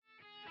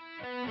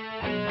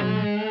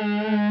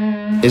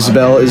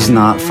Isabel is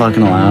not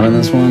fucking allowed in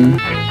this one.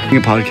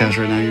 You're a podcast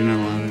right now, you're not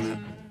allowed in it.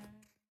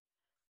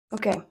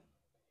 Okay.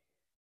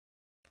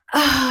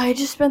 I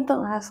just spent the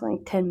last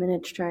 10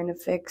 minutes trying to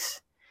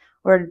fix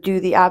or do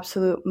the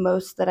absolute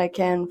most that I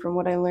can from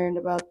what I learned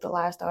about the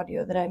last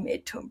audio that I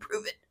made to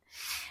improve it.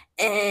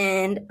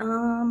 And,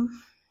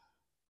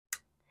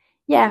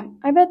 yeah,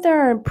 I bet there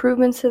are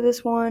improvements to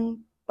this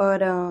one, but,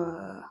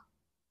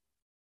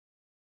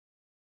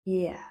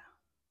 yeah.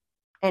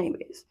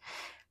 Anyways,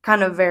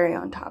 kind of very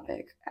on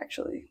topic,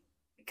 actually,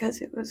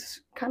 because it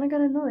was kind of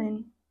got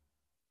annoying.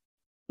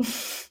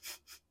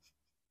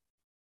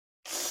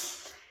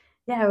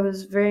 Yeah, it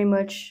was very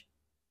much,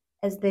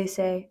 as I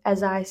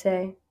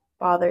say,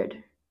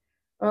 bothered.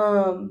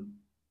 And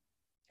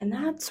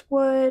that's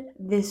what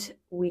this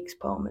week's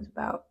poem is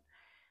about.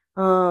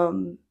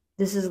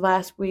 This is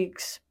last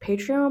week's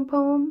Patreon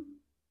poem.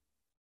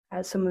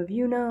 As some of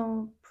you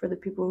know, for the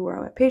people who are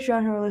on my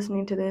Patreon who are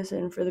listening to this,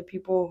 and for the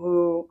people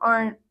who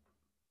aren't,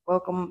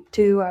 welcome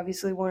to,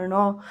 obviously, one and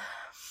all.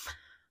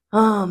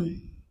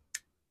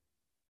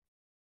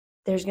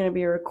 There's going to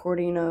be a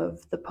recording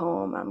of the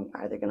poem. I'm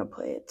either going to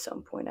play it at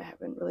some point. I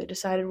haven't really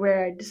decided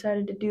where. I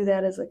decided to do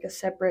that as a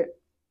separate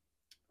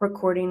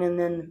recording and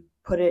then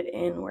put it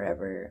in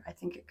wherever I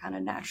think it kind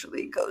of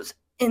naturally goes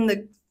in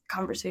the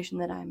conversation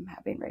that I'm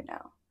having right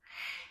now.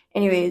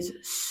 Anyways,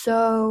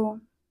 so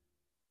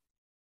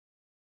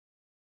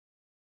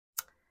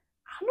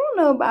I don't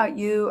know about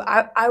you.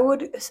 I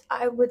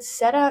would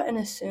set out and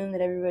assume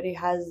that everybody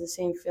has the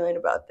same feeling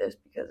about this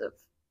because of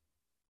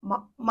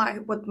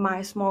what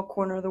my small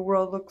corner of the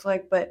world looks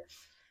like, but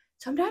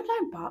sometimes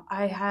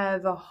I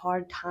have a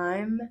hard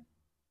time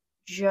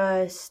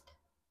just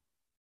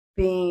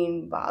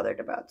being bothered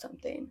about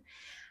something.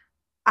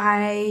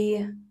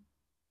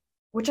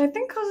 Which I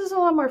think causes a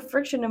lot more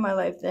friction in my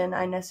life than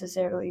I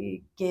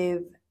necessarily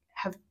gave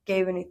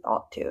any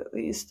thought to, at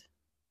least.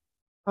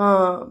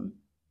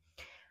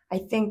 I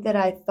think that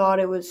I thought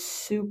it was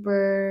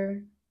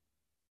super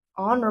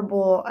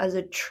honorable as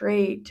a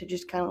trait to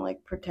just kind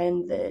of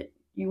pretend that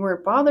you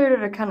weren't bothered, or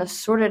to kind of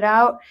sort it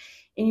out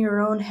in your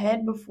own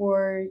head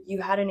before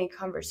you had any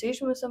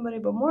conversation with somebody,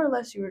 but more or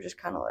less you were just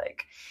kind of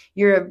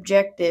your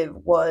objective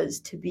was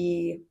to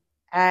be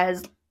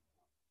as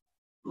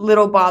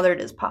little bothered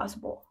as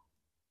possible.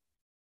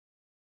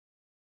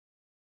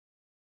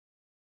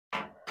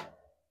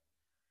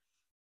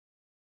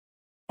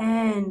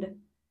 And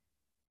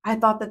I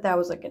thought that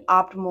was an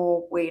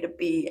optimal way to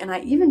be. And I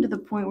even to the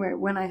point where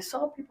when I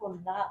saw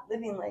people not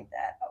living like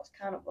that, I was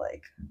kind of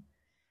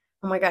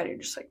oh my God, you're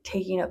just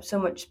taking up so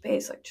much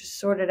space. Just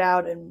sort it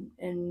out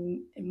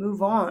and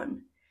move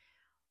on.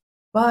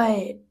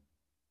 But,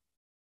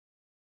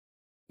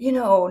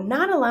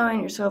 not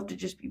allowing yourself to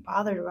just be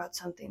bothered about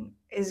something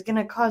is going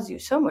to cause you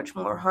so much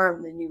more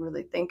harm than you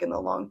really think in the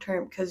long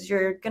term, because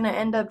you're going to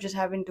end up just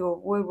having to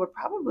avoid what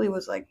probably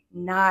was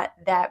not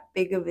that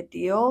big of a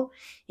deal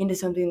into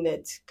something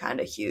that's kind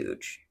of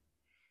huge.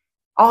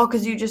 All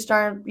because you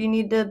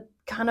need to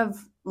kind of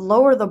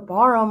lower the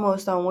bar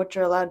almost on what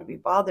you're allowed to be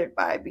bothered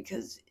by,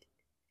 because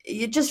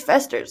it just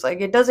festers.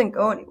 It doesn't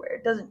go anywhere.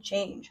 It doesn't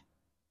change.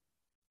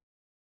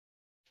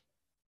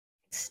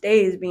 It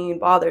stays being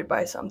bothered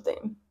by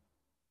something.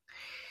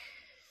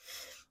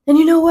 And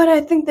you know what?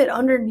 I think that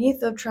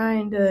underneath of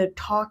trying to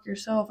talk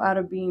yourself out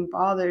of being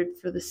bothered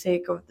for the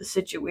sake of the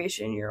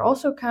situation, you're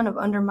also kind of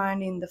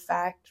undermining the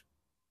fact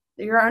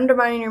that you're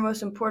undermining your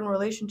most important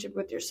relationship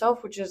with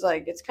yourself, which is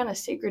it's kind of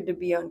sacred to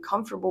be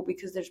uncomfortable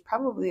because there's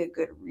probably a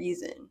good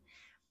reason.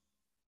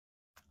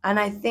 And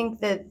I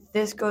think that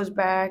this goes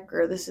back,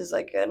 or this is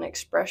an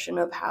expression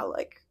of how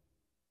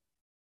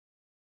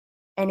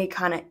any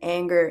kind of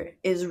anger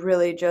is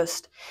really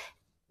just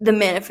the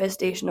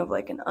manifestation of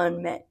an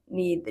unmet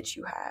need that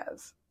you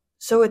have.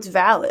 So it's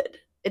valid.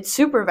 It's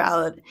super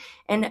valid.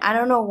 And I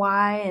don't know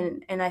why,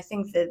 and I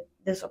think that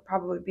this will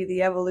probably be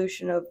the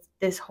evolution of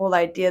this whole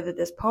idea that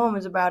this poem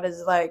is about,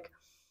 is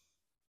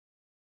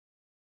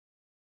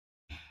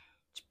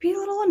just be a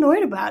little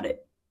annoyed about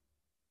it.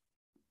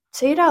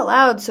 Say it out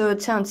loud so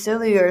it sounds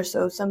silly, or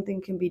so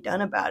something can be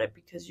done about it,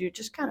 because you're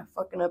just kind of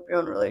fucking up your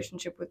own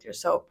relationship with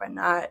yourself by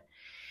not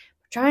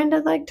trying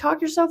to talk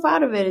yourself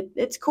out of it.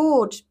 It's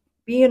cool. Just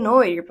be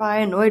annoyed. You're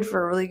probably annoyed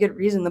for a really good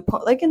reason. In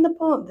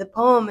the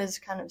poem is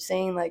kind of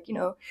saying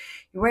you're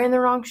wearing the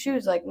wrong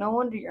shoes. No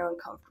wonder you're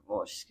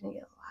uncomfortable. It's just gonna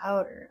get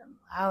louder and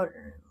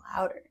louder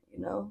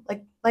and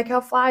louder. Like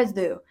how flies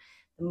do.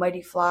 The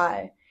mighty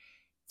fly.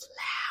 It's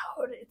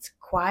loud. It's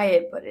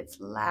quiet, but it's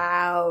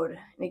loud,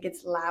 and it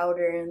gets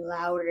louder and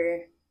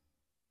louder.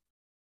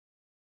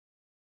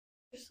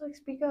 Just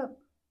speak up.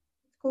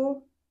 It's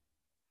cool.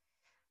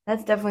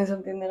 That's definitely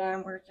something that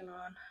I'm working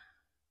on.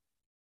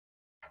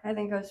 I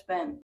think I've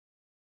spent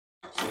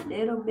a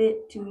little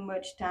bit too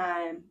much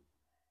time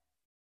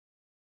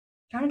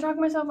trying to talk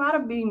myself out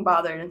of being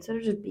bothered instead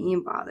of just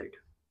being bothered.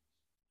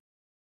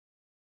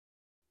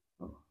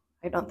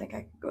 I don't think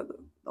I could go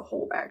the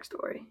whole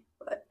backstory,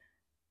 but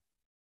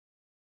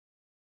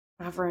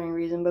Not for any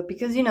reason, but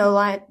because,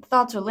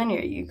 thoughts are linear.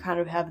 You kind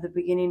of have the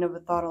beginning of a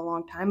thought a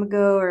long time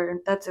ago,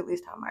 or that's at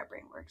least how my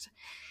brain works.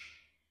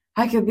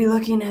 I could be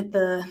looking at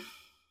the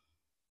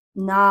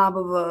knob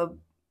of a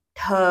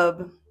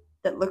tub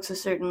that looks a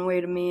certain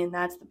way to me, and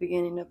that's the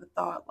beginning of a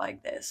thought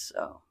like this,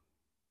 so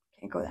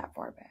can't go that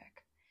far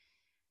back.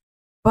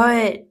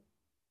 But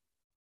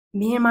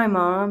me and my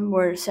mom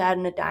were sat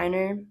in a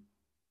diner,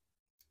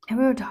 and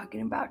we were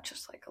talking about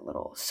just like a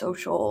little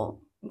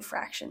social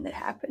infraction that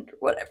happened or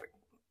whatever.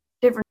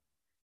 Different.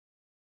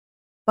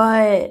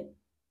 But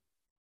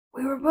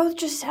we were both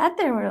just sat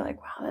there and we were like,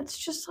 wow, that's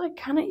just like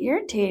kind of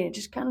irritating. It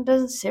just kind of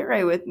doesn't sit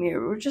right with me. We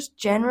were just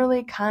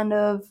generally kind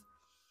of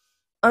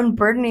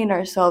unburdening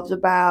ourselves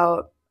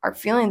about our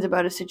feelings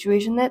about a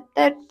situation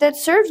that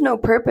serves no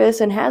purpose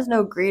and has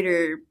no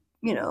greater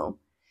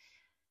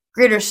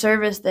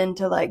service than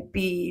to like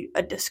be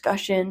a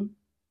discussion.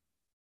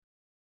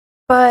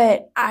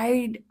 But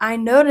I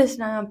noticed,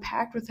 and I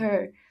unpacked with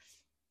her,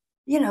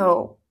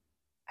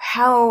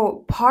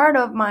 how part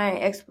of my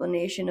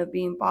explanation of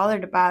being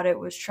bothered about it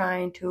was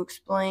trying to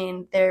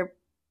explain the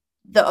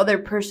other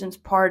person's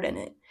part in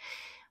it.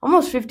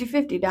 Almost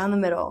 50-50 down the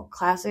middle.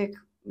 Classic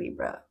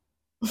Libra.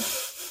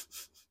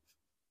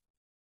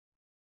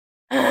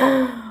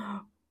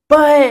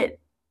 But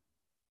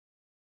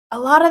a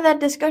lot of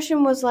that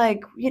discussion was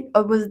like,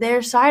 was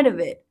their side of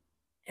it.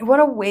 And what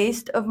a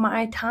waste of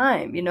my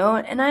time,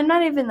 And I'm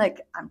not even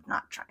like, I'm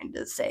not trying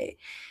to say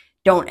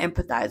don't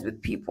empathize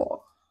with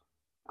people,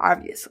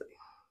 obviously.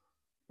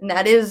 And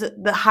that is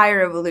the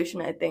higher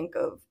evolution, I think,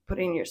 of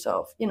putting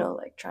yourself,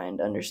 like trying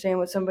to understand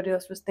what somebody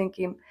else was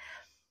thinking.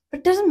 But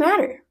it doesn't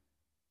matter.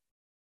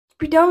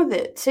 Be done with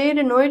it. Say it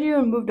annoyed you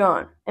and moved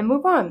on. And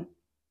move on.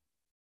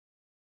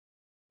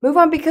 Move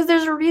on because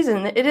there's a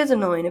reason. It is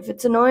annoying. If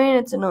it's annoying,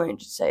 it's annoying.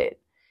 Just say it.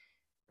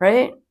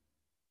 Right?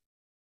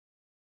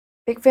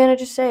 Big fan of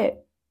just say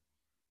it.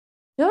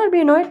 You don't want to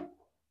be annoyed.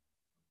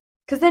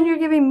 Because then you're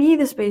giving me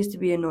the space to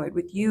be annoyed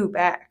with you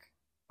back.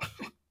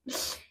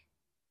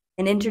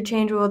 And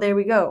interchangeable, there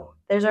we go.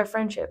 There's our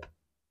friendship.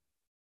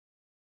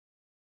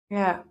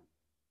 Yeah.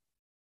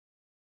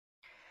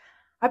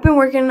 I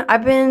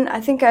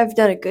think I've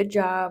done a good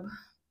job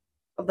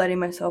of letting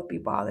myself be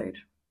bothered.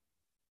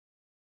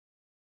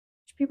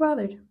 Just be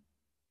bothered.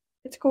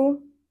 It's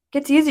cool.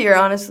 Gets easier,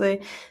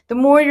 honestly. The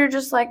more you're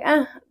just like,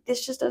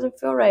 this just doesn't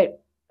feel right.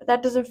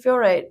 That doesn't feel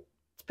right.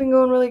 It's been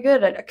going really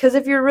good. Because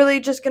if you're really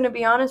just going to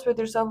be honest with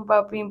yourself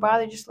about being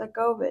bothered, just let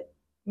go of it.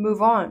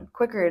 Move on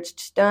quicker. It's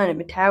just done. It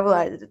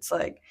metabolizes. It's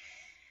like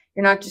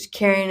you're not just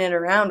carrying it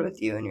around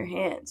with you in your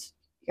hands.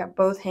 You got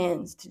both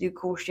hands to do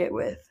cool shit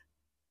with.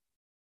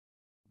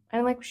 I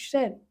didn't like what you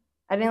said.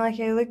 I didn't like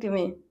how you looked at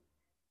me. I'm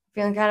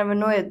feeling kind of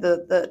annoyed.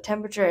 The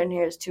temperature in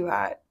here is too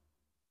hot.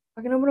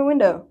 Fucking open a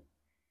window.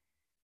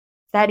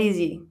 That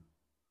easy.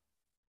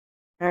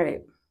 All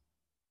right.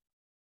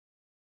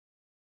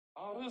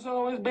 All has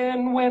always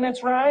been when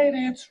it's right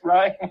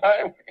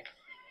my way.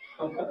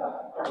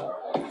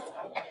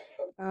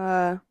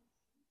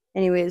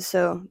 Anyways,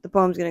 so the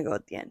poem's gonna go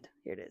at the end.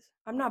 Here it is.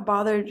 I'm not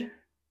bothered,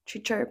 she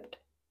chirped,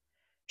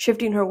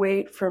 shifting her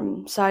weight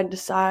from side to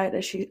side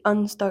as she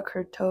unstuck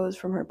her toes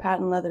from her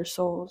patent leather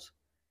soles,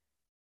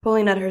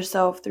 pulling at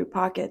herself through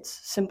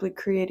pockets, simply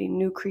creating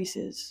new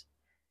creases.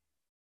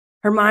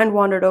 Her mind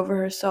wandered over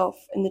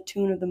herself in the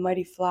tune of the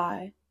mighty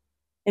fly.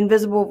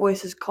 Invisible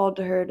voices called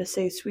to her to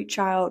say, sweet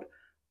child,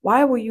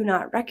 why will you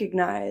not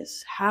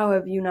recognize? How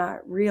have you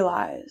not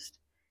realized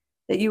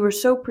that you were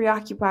so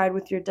preoccupied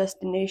with your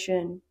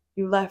destination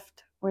you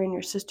left wearing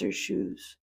your sister's shoes?